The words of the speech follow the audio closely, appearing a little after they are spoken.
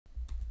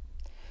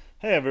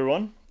Hey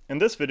everyone! In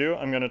this video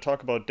I'm going to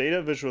talk about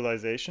data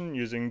visualization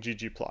using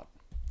ggplot.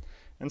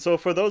 And so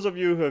for those of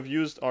you who have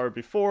used R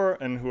before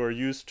and who are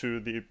used to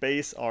the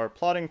base R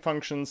plotting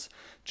functions,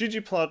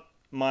 ggplot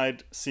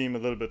might seem a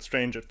little bit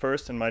strange at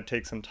first and might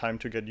take some time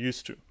to get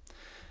used to.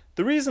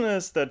 The reason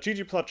is that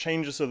ggplot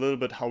changes a little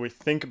bit how we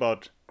think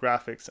about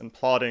graphics and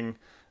plotting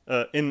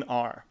in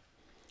R.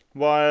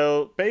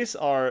 While base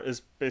R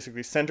is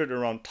basically centered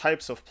around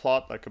types of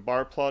plot like a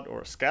bar plot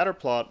or a scatter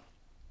plot,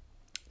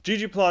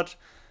 ggplot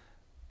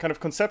kind of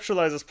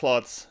conceptualizes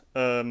plots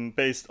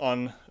based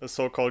on a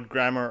so-called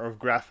grammar of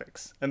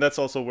graphics. And that's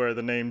also where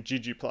the name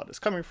ggplot is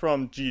coming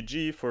from,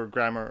 GG for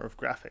grammar of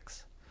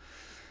graphics.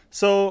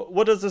 So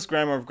what does this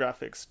grammar of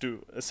graphics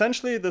do?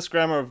 Essentially, this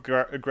grammar of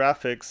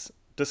graphics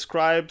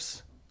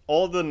describes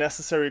all the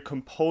necessary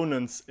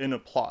components in a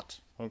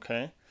plot,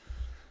 okay?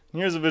 And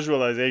here's a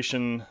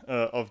visualization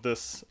of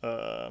this,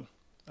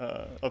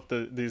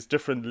 these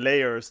different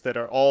layers that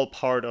are all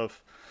part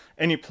of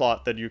any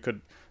plot that you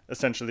could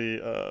essentially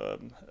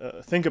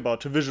think about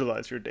to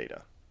visualize your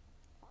data.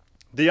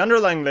 The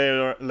underlying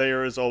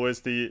layer is always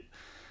the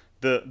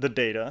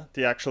data,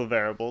 the actual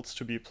variables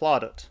to be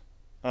plotted.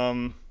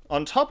 On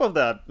top of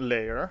that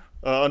layer,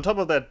 on top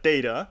of that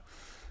data,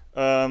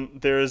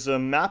 there is a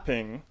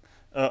mapping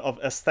of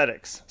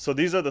aesthetics. So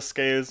these are the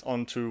scales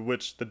onto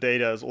which the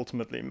data is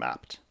ultimately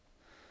mapped.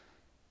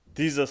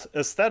 These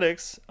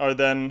aesthetics are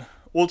then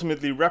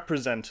ultimately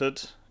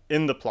represented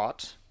in the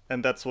plot,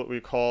 and that's what we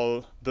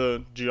call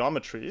the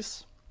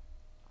geometries.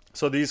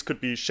 So these could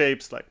be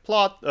shapes like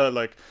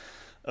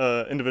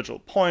individual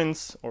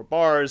points or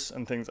bars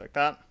and things like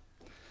that.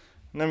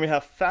 And then we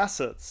have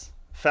facets.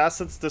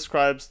 Facets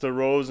describes the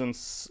rows and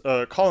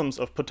columns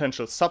of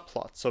potential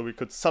subplots. So we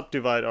could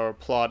subdivide our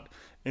plot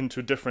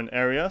into different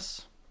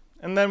areas.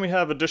 And then we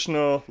have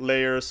additional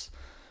layers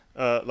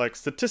like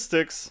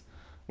statistics,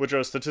 which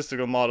are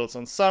statistical models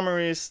and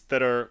summaries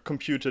that are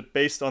computed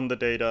based on the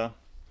data.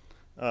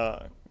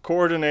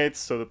 Coordinates,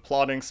 so the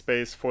plotting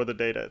space for the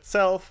data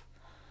itself.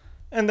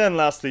 And then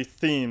lastly,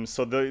 themes.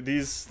 So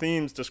these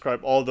themes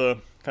describe all the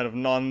kind of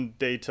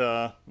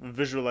non-data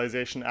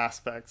visualization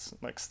aspects,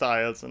 like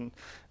styles and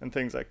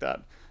things like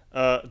that,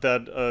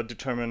 that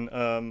determine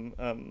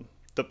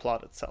the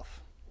plot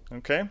itself.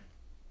 Okay?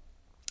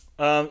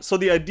 So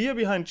the idea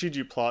behind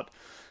ggplot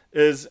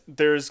is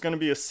there's going to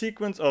be a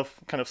sequence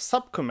of kind of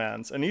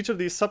subcommands, and each of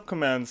these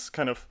subcommands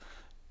kind of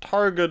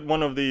target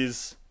one of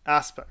these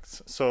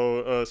aspects.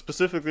 So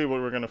specifically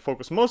what we're going to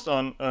focus most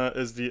on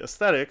is the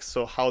aesthetics,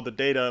 so how the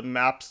data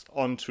maps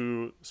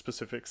onto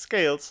specific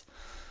scales,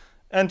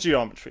 and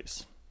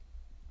geometries.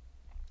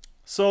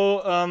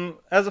 So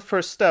as a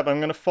first step, I'm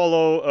going to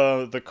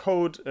follow the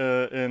code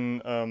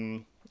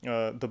in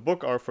the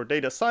book R for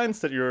Data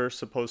Science that you're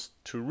supposed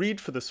to read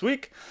for this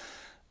week.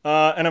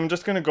 And I'm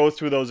just going to go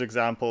through those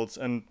examples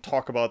and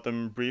talk about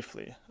them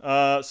briefly.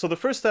 So the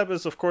first step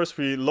is, of course,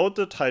 we load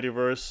the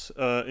tidyverse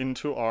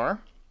into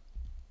R.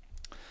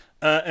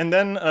 And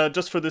then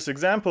just for this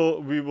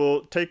example, we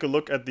will take a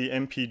look at the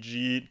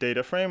MPG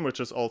data frame, which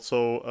is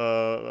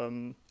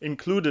also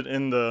included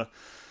in the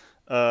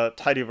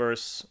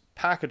tidyverse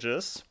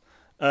packages.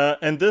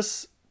 And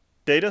this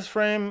data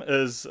frame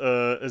is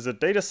a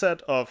data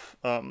set of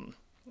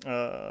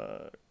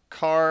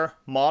car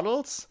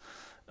models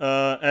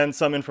and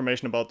some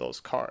information about those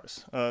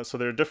cars. So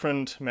there are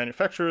different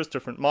manufacturers,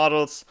 different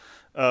models.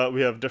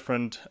 We have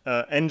different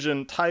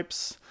engine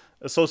types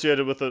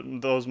associated with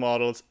those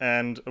models,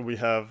 and we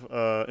have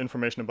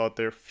information about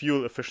their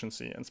fuel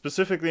efficiency. And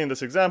specifically in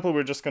this example,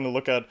 we're just going to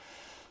look at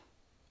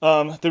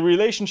the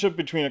relationship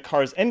between a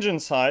car's engine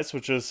size,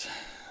 which is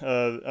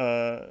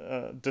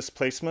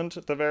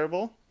displacement, the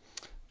variable,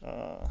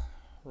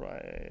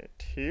 right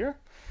here,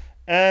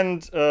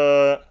 and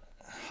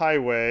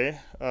highway,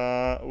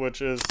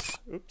 which is,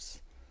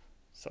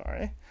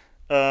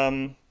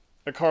 a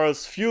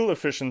car's fuel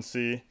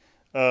efficiency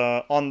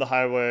on the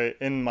highway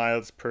in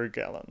miles per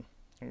gallon.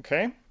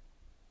 Okay.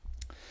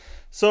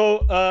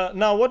 So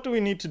now what do we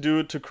need to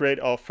do to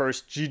create our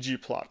first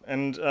ggplot?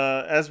 And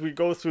as we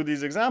go through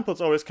these examples,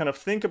 always kind of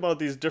think about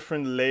these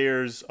different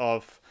layers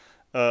of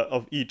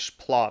each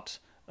plot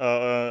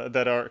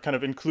that are kind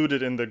of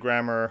included in the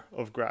grammar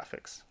of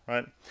graphics,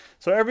 right?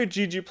 So every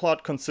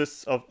ggplot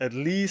consists of at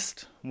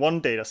least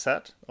one data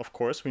set. Of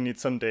course, we need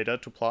some data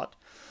to plot.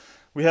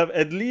 We have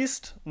at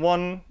least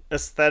one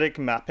aesthetic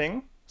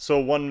mapping. So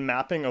one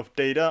mapping of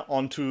data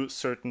onto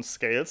certain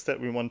scales that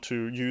we want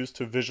to use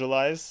to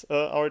visualize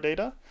our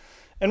data.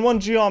 And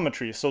one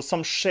geometry, so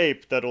some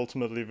shape that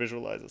ultimately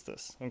visualizes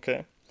this,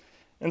 okay?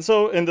 And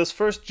so in this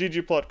first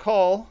ggplot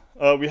call,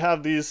 we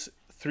have these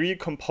three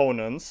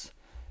components.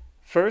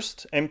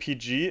 First,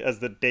 MPG as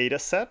the data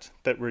set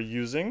that we're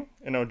using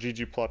in our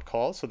ggplot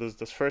call. So there's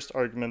this first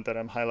argument that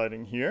I'm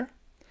highlighting here.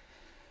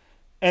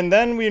 And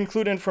then we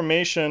include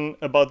information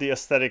about the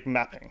aesthetic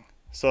mapping.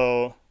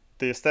 So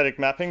the aesthetic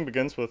mapping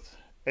begins with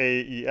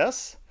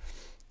AES,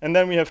 and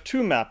then we have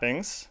two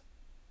mappings,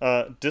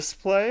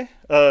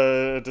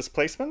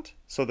 displacement,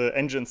 so the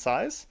engine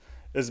size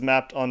is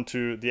mapped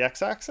onto the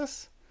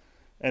x-axis,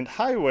 and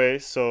highway,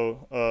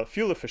 so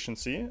fuel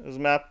efficiency, is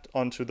mapped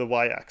onto the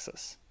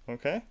y-axis.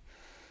 Okay,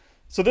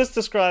 so this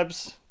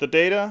describes the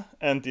data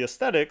and the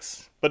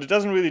aesthetics, but it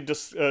doesn't really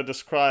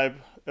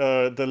describe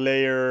the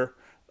layer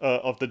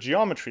of the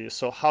geometry,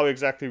 so how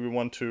exactly we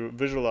want to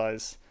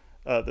visualize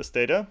this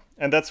data.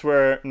 And that's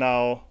where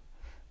now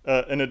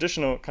an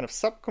additional kind of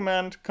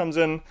subcommand comes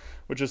in,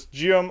 which is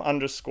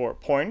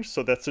geom_point.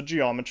 So that's a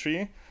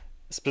geometry.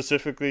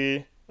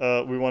 Specifically,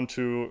 we want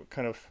to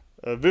kind of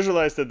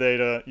visualize the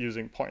data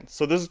using points.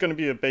 So this is going to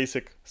be a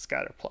basic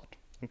scatter plot.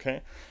 Okay,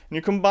 and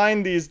you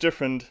combine these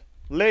different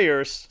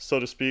layers, so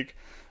to speak,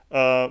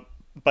 by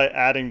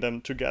adding them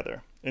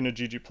together in a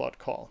ggplot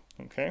call.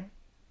 Okay,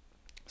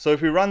 so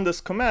if we run this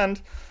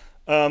command,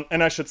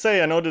 and I should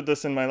say, I noted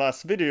this in my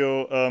last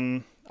video,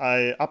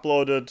 I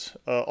uploaded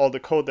all the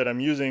code that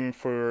I'm using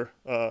for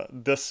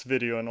this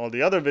video and all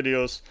the other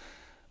videos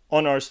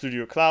on our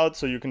Studio Cloud,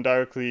 so you can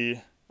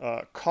directly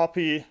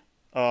copy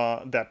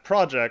that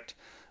project,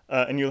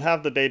 and you'll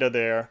have the data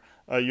there.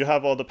 You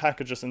have all the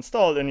packages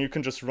installed, and you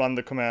can just run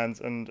the commands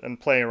and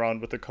play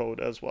around with the code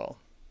as well.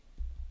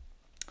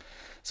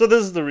 So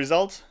this is the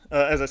result.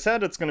 As I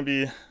said, it's going to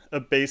be a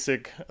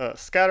basic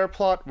scatter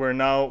plot where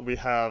now we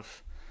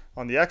have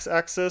on the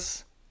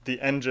x-axis the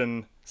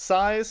engine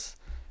size,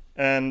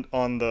 and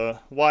on the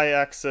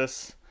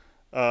y-axis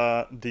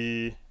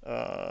the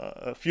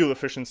fuel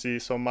efficiency,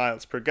 so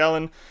miles per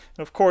gallon. And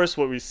of course,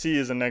 what we see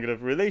is a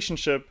negative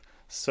relationship.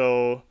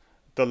 So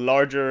the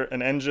larger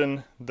an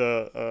engine,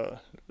 the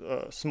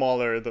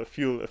smaller the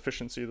fuel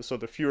efficiency. So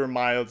the fewer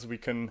miles we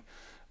can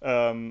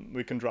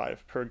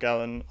drive per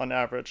gallon on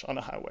average on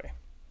a highway.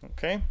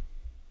 Okay.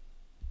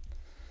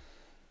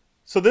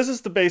 So this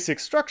is the basic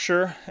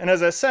structure. And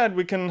as I said,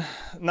 we can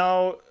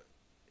now,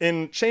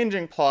 in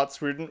changing plots,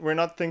 we're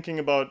not thinking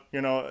about,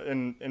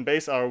 in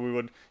base hour, we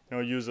would,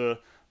 use a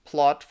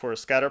plot for a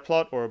scatter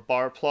plot or a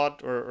bar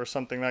plot or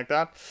something like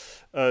that,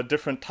 a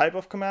different type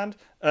of command.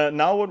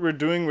 Now what we're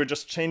doing, we're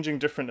just changing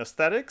different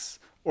aesthetics,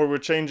 or we're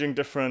changing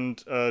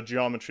different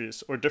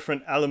geometries or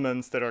different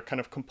elements that are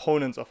kind of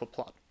components of a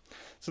plot.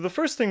 So the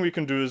first thing we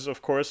can do is,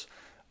 of course,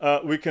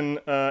 we can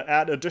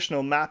add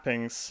additional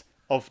mappings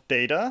of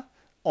data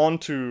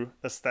onto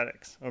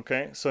aesthetics.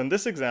 Okay, so in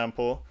this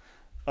example,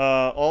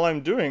 all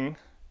I'm doing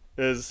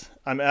is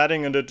I'm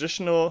adding an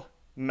additional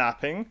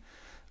mapping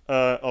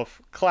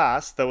of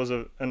class that was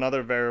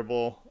another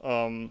variable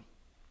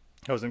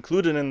that was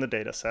included in the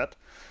data set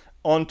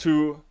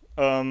onto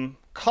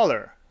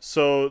color.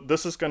 So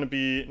this is going to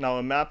be now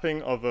a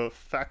mapping of a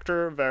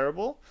factor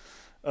variable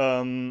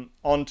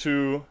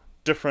onto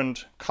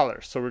different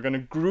colors. So we're going to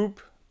group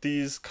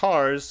these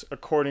cars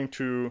according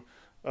to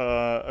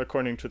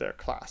their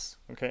class.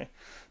 Okay,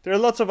 there are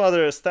lots of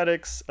other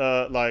aesthetics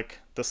like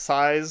the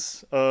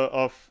size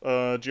of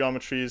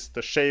geometries,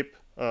 the shape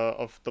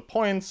of the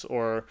points,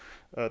 or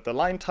the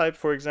line type,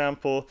 for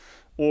example,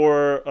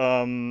 or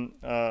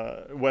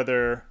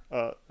whether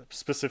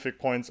specific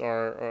points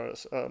are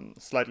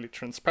slightly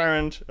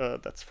transparent.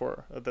 That's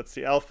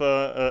the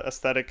alpha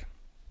aesthetic.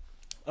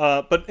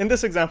 But in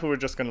this example, we're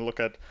just going to look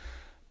at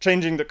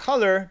changing the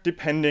color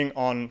depending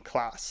on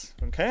class.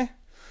 Okay.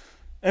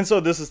 And so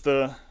this is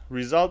the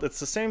result. It's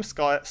the same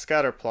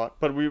scatter plot,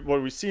 but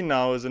what we see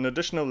now is an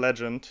additional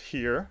legend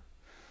here.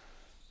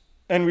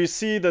 And we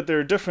see that there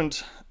are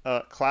different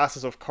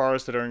classes of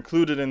cars that are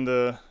included in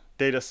the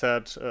data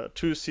set,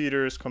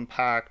 two-seaters,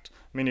 compact,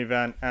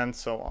 minivan, and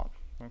so on.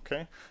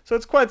 Okay, so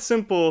it's quite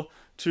simple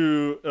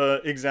to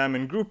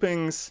examine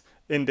groupings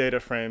in data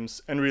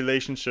frames and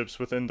relationships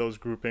within those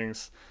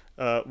groupings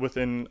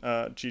within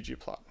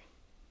ggplot.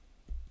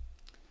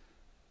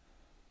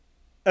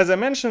 As I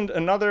mentioned,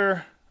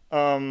 another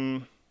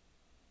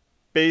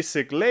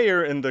basic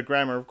layer in the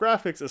grammar of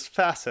graphics is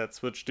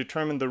facets, which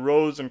determine the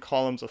rows and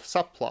columns of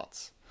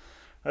subplots.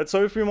 Right,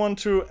 so if we want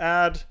to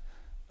add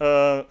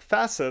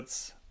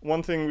facets,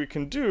 one thing we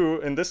can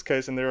do in this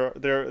case, and there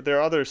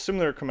are other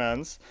similar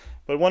commands,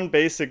 but one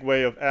basic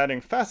way of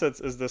adding facets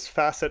is this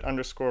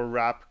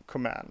facet_wrap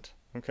command.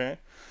 Okay,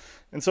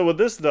 and so what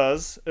this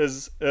does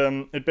is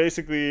it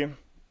basically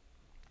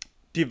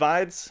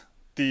divides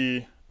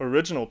the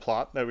original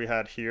plot that we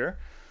had here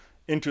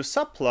into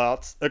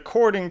subplots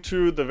according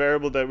to the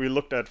variable that we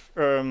looked at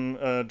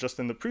just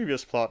in the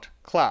previous plot,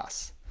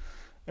 class.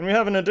 And we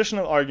have an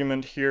additional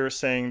argument here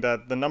saying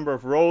that the number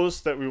of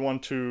rows that we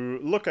want to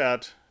look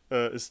at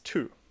is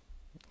 2.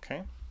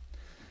 Okay,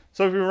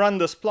 so if we run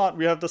this plot,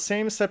 we have the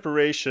same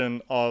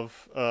separation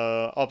of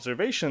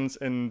observations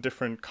in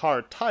different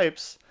car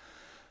types,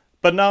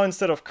 but now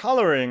instead of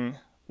coloring,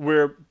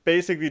 we're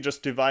basically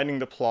just dividing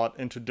the plot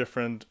into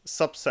different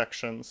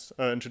subsections,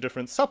 into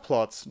different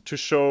subplots to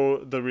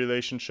show the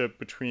relationship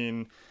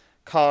between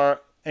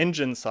car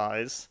engine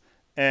size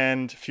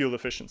and fuel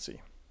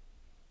efficiency.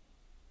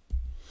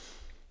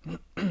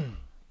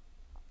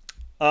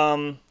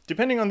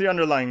 Depending on the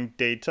underlying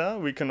data,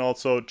 we can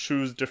also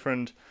choose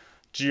different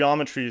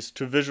geometries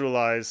to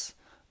visualize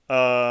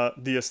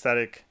the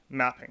aesthetic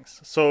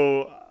mappings.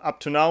 So up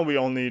to now, we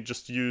only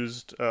just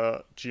used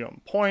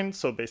geom point,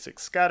 so basic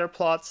scatter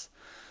plots.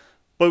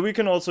 but we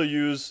can also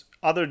use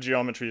other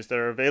geometries that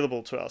are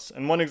available to us.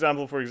 And one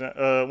example,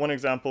 one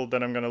example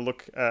that I'm going to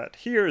look at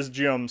here is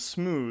geom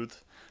smooth,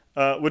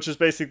 which is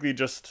basically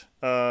just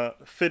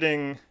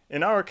fitting,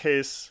 in our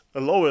case,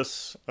 a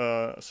lowest,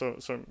 so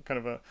kind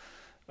of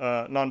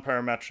a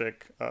non-parametric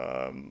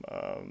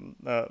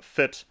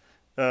fit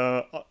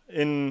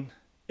in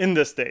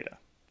this data.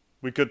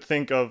 We could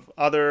think of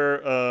other,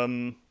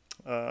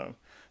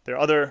 there are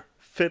other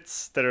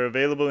fits that are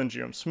available in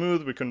geom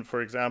smooth. We can,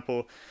 for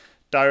example,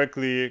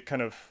 directly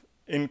kind of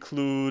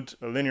include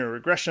a linear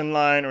regression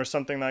line or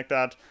something like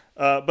that.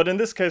 But in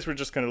this case, we're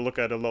just going to look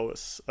at a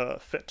lowest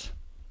fit.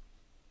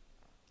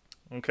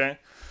 Okay,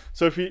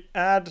 so if we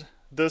add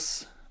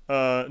this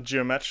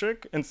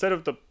geometric, instead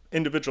of the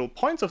individual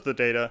points of the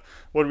data,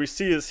 what we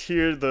see is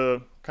here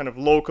the kind of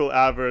local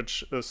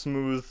average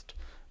smoothed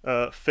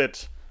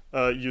fit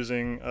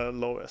using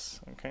lowest.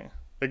 Okay,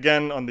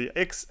 again, on the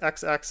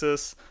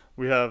x-axis,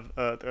 we have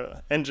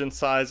the engine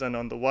size, and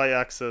on the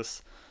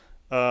y-axis,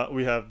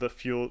 we have the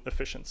fuel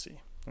efficiency.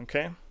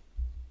 Okay,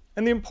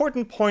 and the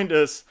important point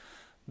is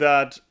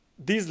that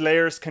these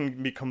layers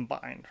can be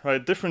combined,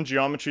 right? Different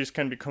geometries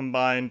can be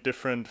combined,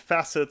 different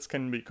facets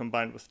can be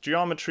combined with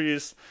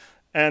geometries,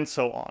 and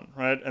so on,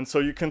 right? And so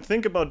you can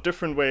think about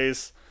different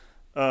ways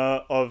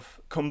of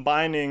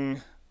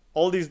combining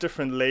all these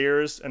different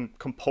layers and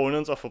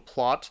components of a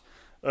plot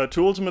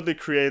to ultimately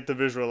create the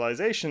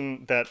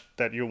visualization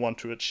that you want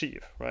to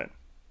achieve, right?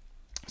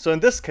 So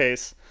in this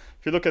case,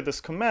 if you look at this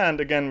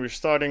command, again, we're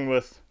starting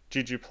with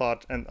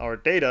ggplot and our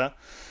data.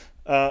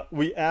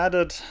 We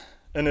added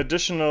an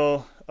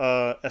additional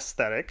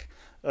aesthetic.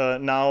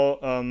 Now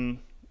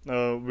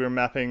we're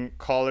mapping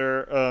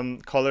color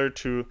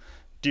to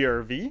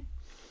DRV,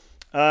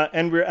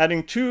 and we're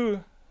adding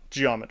two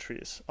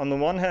geometries. On the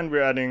one hand,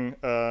 we're adding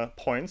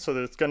points, so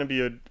that it's going to be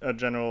a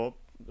general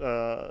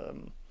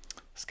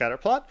scatter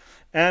plot,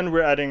 and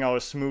we're adding our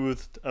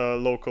smoothed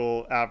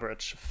local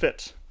average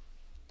fit.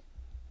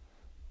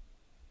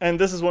 And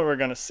this is what we're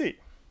going to see.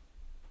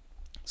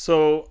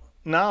 So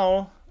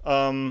now,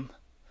 so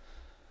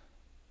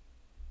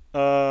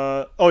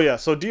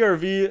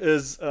DRV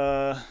is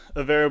a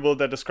variable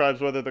that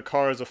describes whether the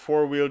car is a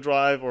four-wheel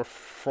drive or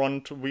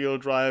front-wheel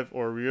drive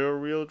or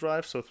rear-wheel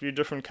drive, so 3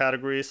 different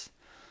categories.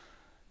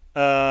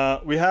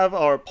 We have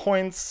our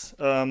points,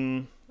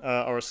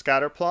 our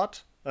scatter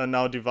plot,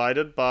 now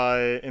divided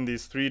in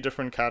these 3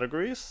 different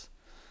categories.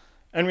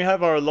 And we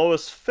have our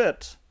lowest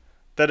fit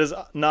that is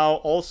now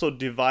also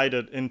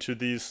divided into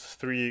these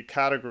 3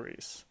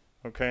 categories.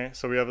 Okay,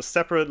 so we have a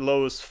separate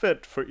lowest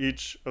fit for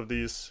each of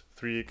these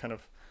 3 kind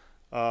of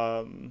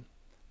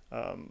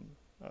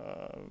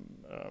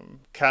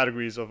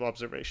categories of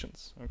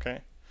observations.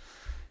 Okay,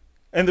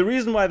 and the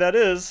reason why that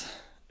is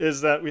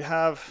that we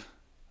have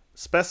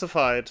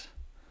specified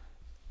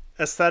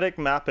aesthetic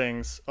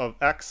mappings of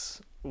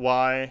x,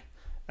 y,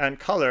 and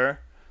color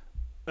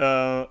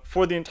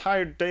for the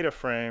entire data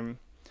frame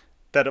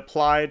that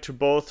apply to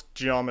both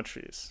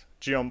geometries,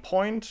 geom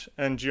point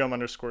and geom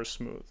underscore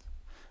smooth.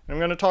 And I'm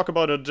going to talk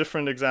about a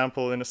different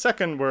example in a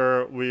second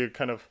where we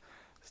kind of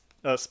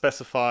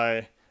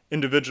specify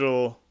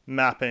individual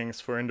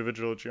mappings for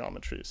individual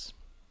geometries.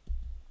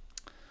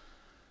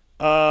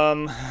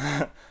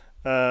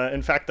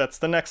 In fact, that's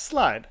the next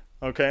slide.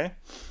 Okay,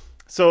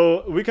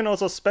 so we can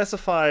also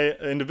specify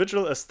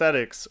individual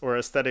aesthetics or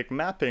aesthetic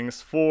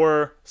mappings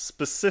for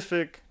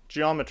specific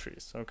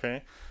geometries.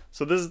 Okay,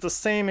 so this is the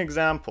same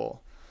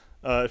example.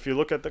 If you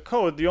look at the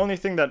code, the only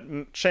thing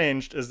that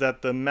changed is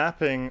that the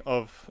mapping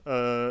of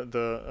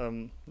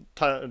the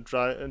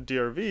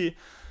DRV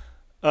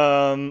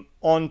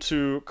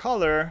onto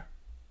color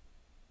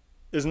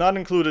is not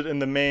included in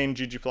the main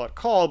ggplot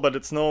call, but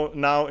it's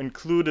now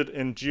included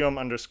in geom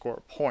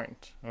underscore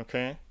point.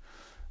 Okay,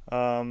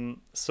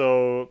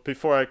 so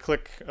before I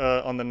click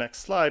on the next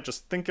slide,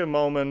 just think a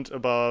moment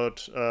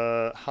about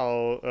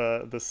how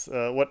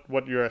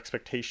what your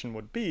expectation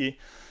would be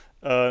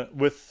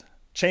with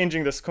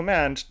changing this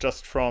command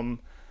just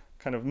from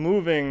kind of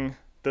moving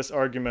this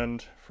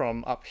argument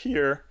from up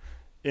here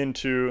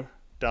into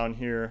down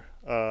here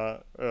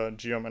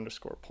geom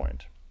underscore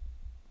point.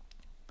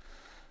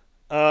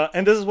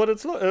 And this is what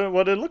it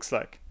looks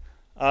like.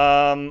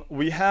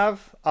 We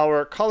have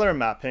our color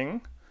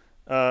mapping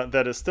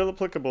that is still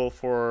applicable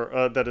for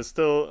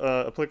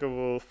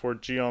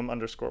geom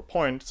underscore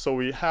point. So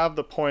we have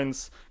the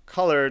points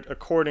colored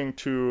according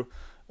to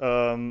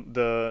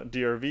the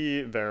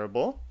DRV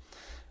variable.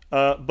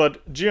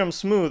 But geom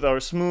smooth, our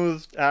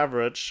smoothed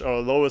average,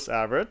 or lowest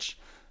average,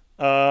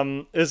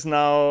 is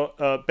now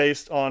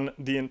based on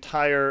the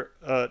entire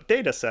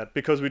data set,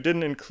 because we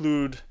didn't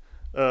include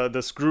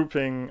this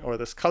grouping or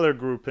this color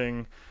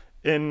grouping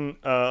in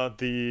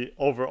the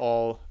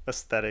overall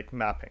aesthetic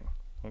mapping.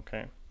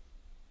 Okay.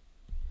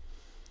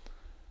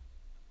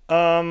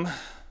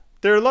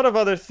 There are a lot of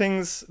other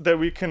things that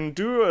we can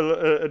do,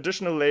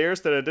 additional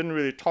layers that I didn't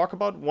really talk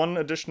about. One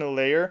additional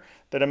layer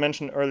that I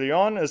mentioned early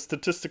on is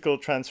statistical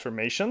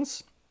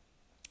transformations.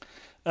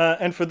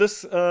 And for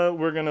this,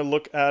 we're going to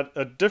look at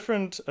a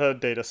different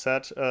data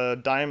set,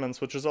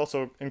 diamonds, which is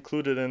also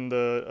included in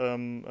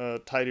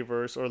the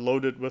Tidyverse or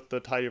loaded with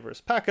the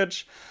Tidyverse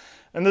package.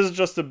 And this is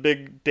just a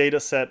big data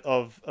set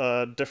of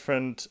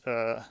different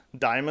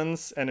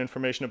diamonds and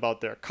information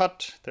about their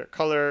cut, their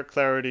color,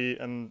 clarity,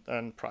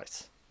 and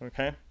price.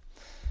 Okay.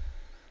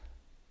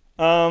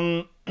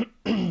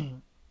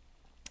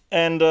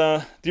 And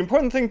the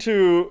important thing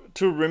to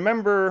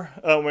remember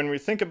when we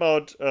think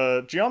about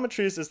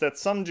geometries is that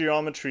some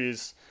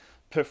geometries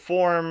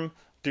perform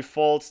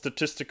default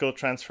statistical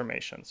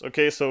transformations.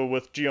 Okay, so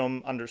with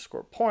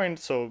geom_point,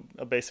 so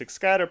a basic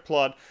scatter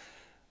plot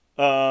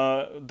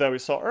that we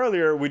saw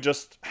earlier, we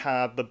just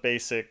had the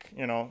basic,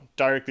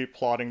 directly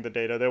plotting the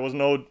data. There was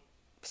no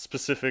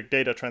specific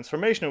data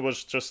transformation. It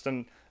was just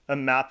a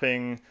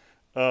mapping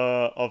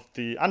of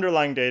the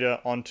underlying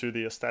data onto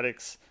the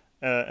aesthetics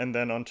and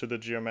then onto the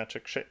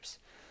geometric shapes.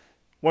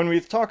 When we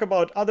talk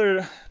about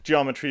other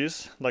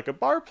geometries, like a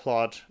bar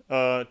plot,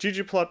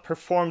 ggplot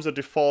performs a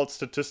default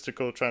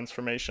statistical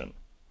transformation.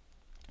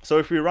 So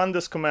if we run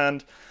this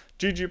command,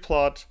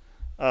 ggplot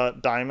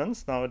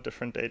diamonds, now a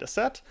different data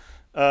set,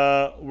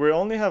 we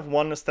only have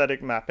one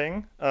aesthetic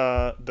mapping,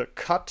 the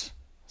cut,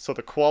 so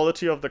the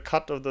quality of the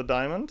cut of the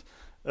diamond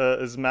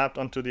is mapped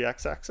onto the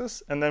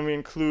x-axis, and then we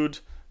include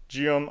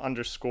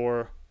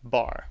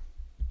geom_bar.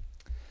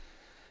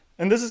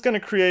 And this is going to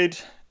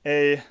create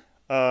a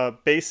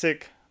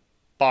basic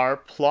bar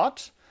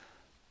plot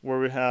where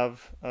we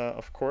have,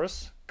 of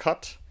course,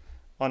 cut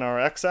on our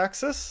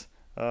x-axis,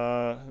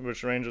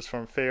 which ranges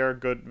from fair,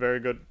 good, very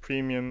good,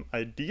 premium,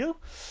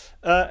 ideal.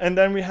 And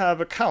then we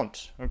have a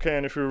count. Okay,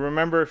 and if you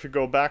remember, if you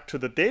go back to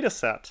the data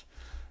set,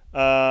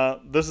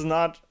 this is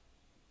not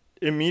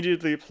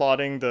immediately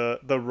plotting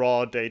the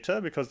raw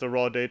data, because the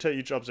raw data,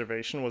 each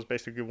observation was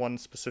basically one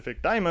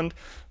specific diamond,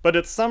 but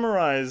it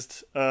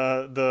summarized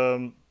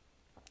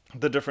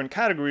the different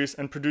categories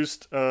and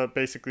produced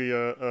basically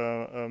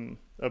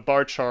a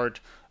bar chart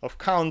of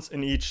counts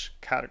in each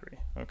category.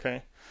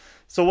 Okay,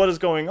 so what is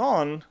going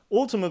on?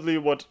 Ultimately,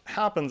 what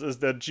happens is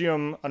that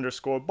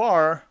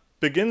geom_bar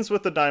begins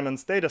with the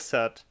diamonds data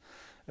set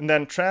and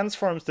then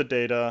transforms the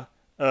data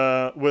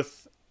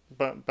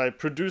by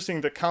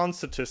producing the count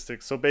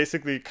statistics. So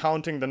basically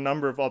counting the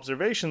number of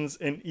observations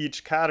in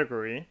each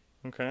category.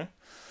 Okay,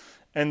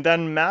 and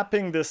then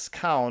mapping this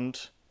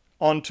count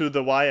onto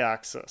the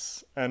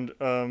y-axis and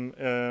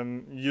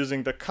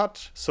using the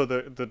cut, so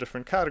the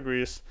different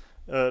categories,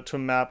 to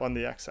map on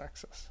the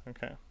x-axis.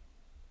 Okay.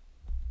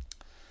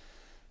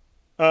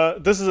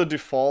 This is a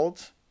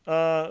default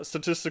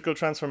statistical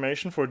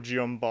transformation for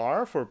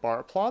geom_bar, for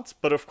bar plots,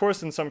 but of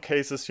course in some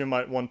cases you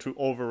might want to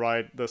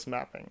override this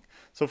mapping.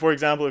 So for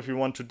example, if you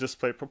want to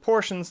display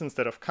proportions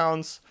instead of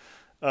counts,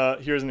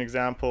 here's an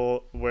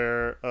example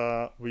where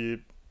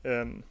we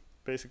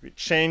basically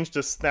change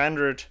the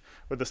standard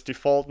or this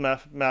default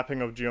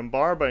mapping of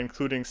geom_bar by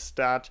including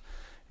stat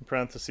in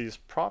parentheses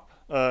prop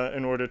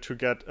in order to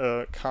get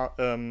a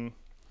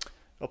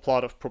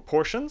plot of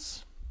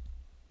proportions.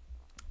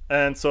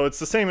 And so it's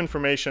the same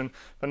information,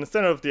 but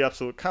instead of the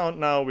absolute count,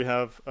 now we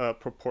have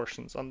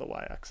proportions on the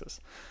y-axis.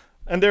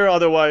 And there are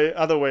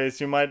other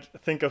ways. You might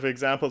think of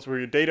examples where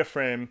your data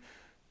frame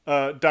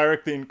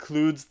directly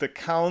includes the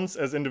counts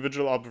as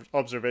individual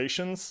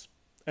observations,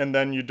 and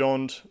then you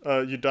don't,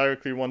 you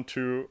directly want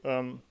to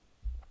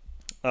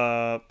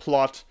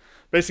plot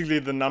basically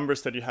the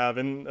numbers that you have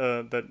in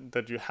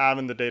that you have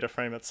in the data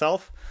frame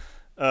itself,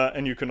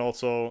 and you can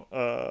also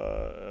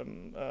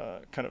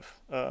kind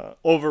of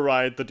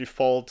override the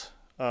default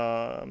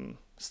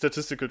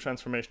statistical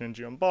transformation in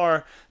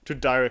geom_bar to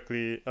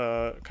directly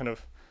kind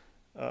of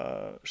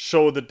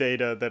show the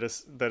data that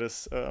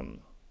is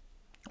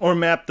or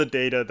map the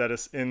data that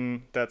is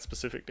in that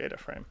specific data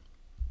frame.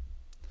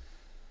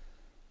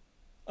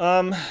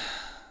 When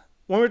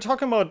we're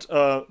talking about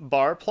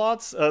bar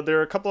plots, there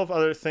are a couple of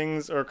other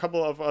things, or a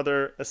couple of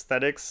other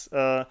aesthetics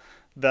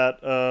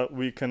that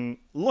we can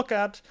look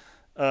at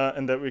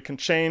and that we can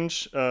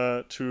change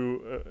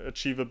to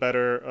achieve a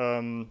better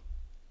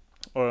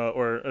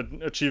or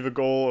achieve a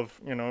goal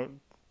of,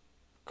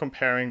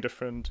 comparing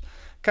different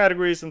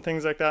categories and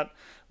things like that.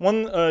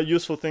 One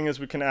useful thing is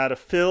we can add a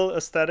fill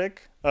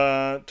aesthetic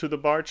to the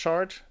bar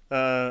chart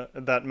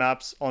that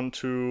maps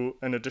onto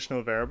an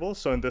additional variable.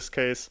 So in this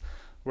case,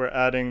 we're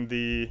adding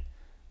the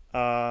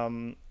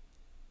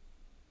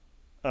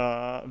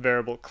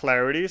variable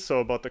clarity, so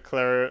about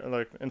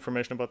the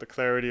information about the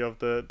clarity of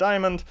the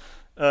diamond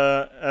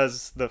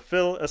as the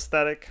fill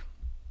aesthetic.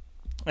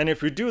 And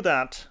if we do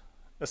that,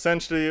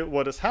 essentially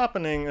what is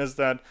happening is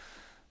that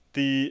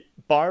the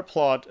bar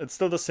plot, it's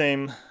still the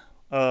same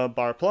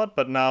bar plot,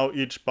 but now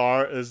each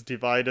bar is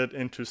divided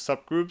into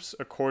subgroups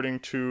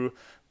according to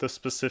the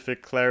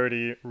specific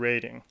clarity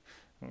rating.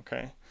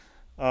 Okay.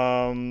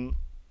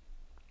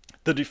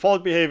 The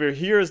default behavior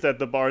here is that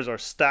the bars are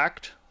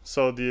stacked,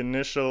 so the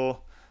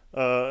initial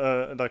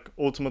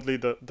ultimately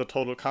the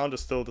total count is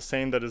still the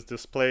same that is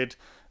displayed,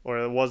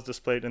 or was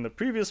displayed in the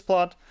previous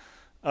plot.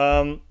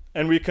 And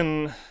we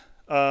can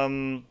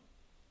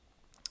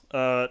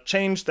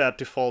change that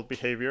default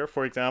behavior.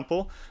 For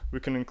example, we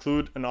can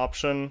include an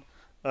option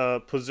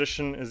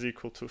position is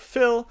equal to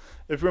fill.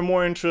 If we're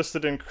more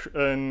interested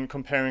in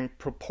comparing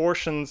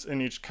proportions in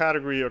each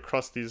category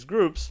across these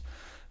groups,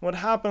 what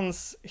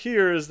happens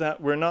here is that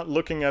we're not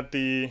looking at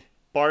the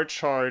bar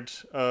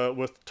chart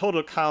with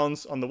total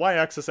counts on the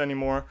y-axis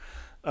anymore,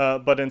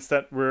 but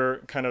instead we're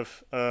kind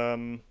of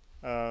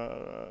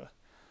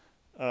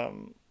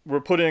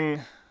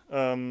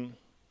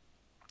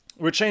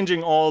we're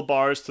changing all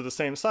bars to the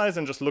same size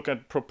and just look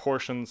at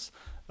proportions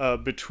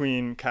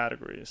between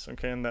categories,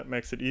 okay? And that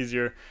makes it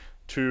easier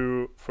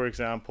to, for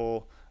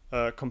example,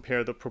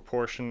 compare the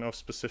proportion of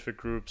specific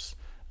groups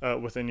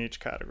within each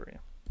category.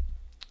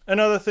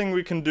 Another thing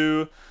we can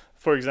do,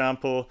 for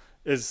example,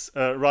 is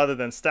rather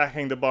than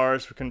stacking the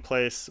bars, we can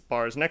place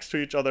bars next to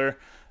each other.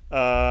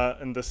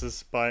 And this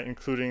is by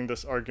including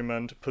this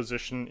argument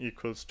position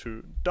equals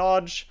to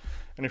dodge.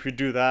 And if we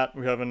do that,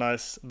 we have a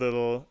nice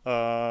little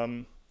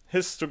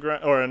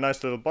histogram, or a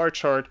nice little bar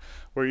chart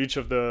where each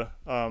of the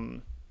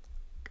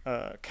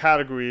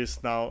categories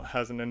now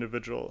has an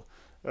individual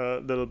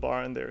little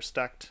bar, and they're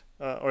stacked,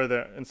 or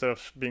they're, instead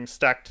of being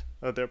stacked,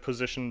 they're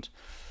positioned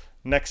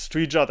next to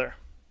each other.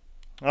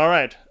 All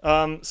right,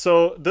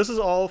 so this is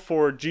all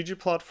for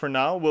ggplot for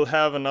now. We'll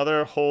have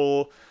another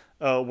whole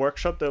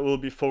workshop that will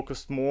be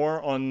focused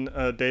more on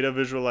data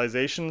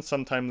visualization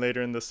sometime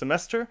later in the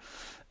semester.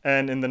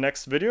 And in the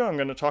next video, I'm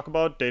going to talk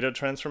about data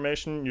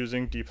transformation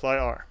using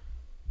dplyr.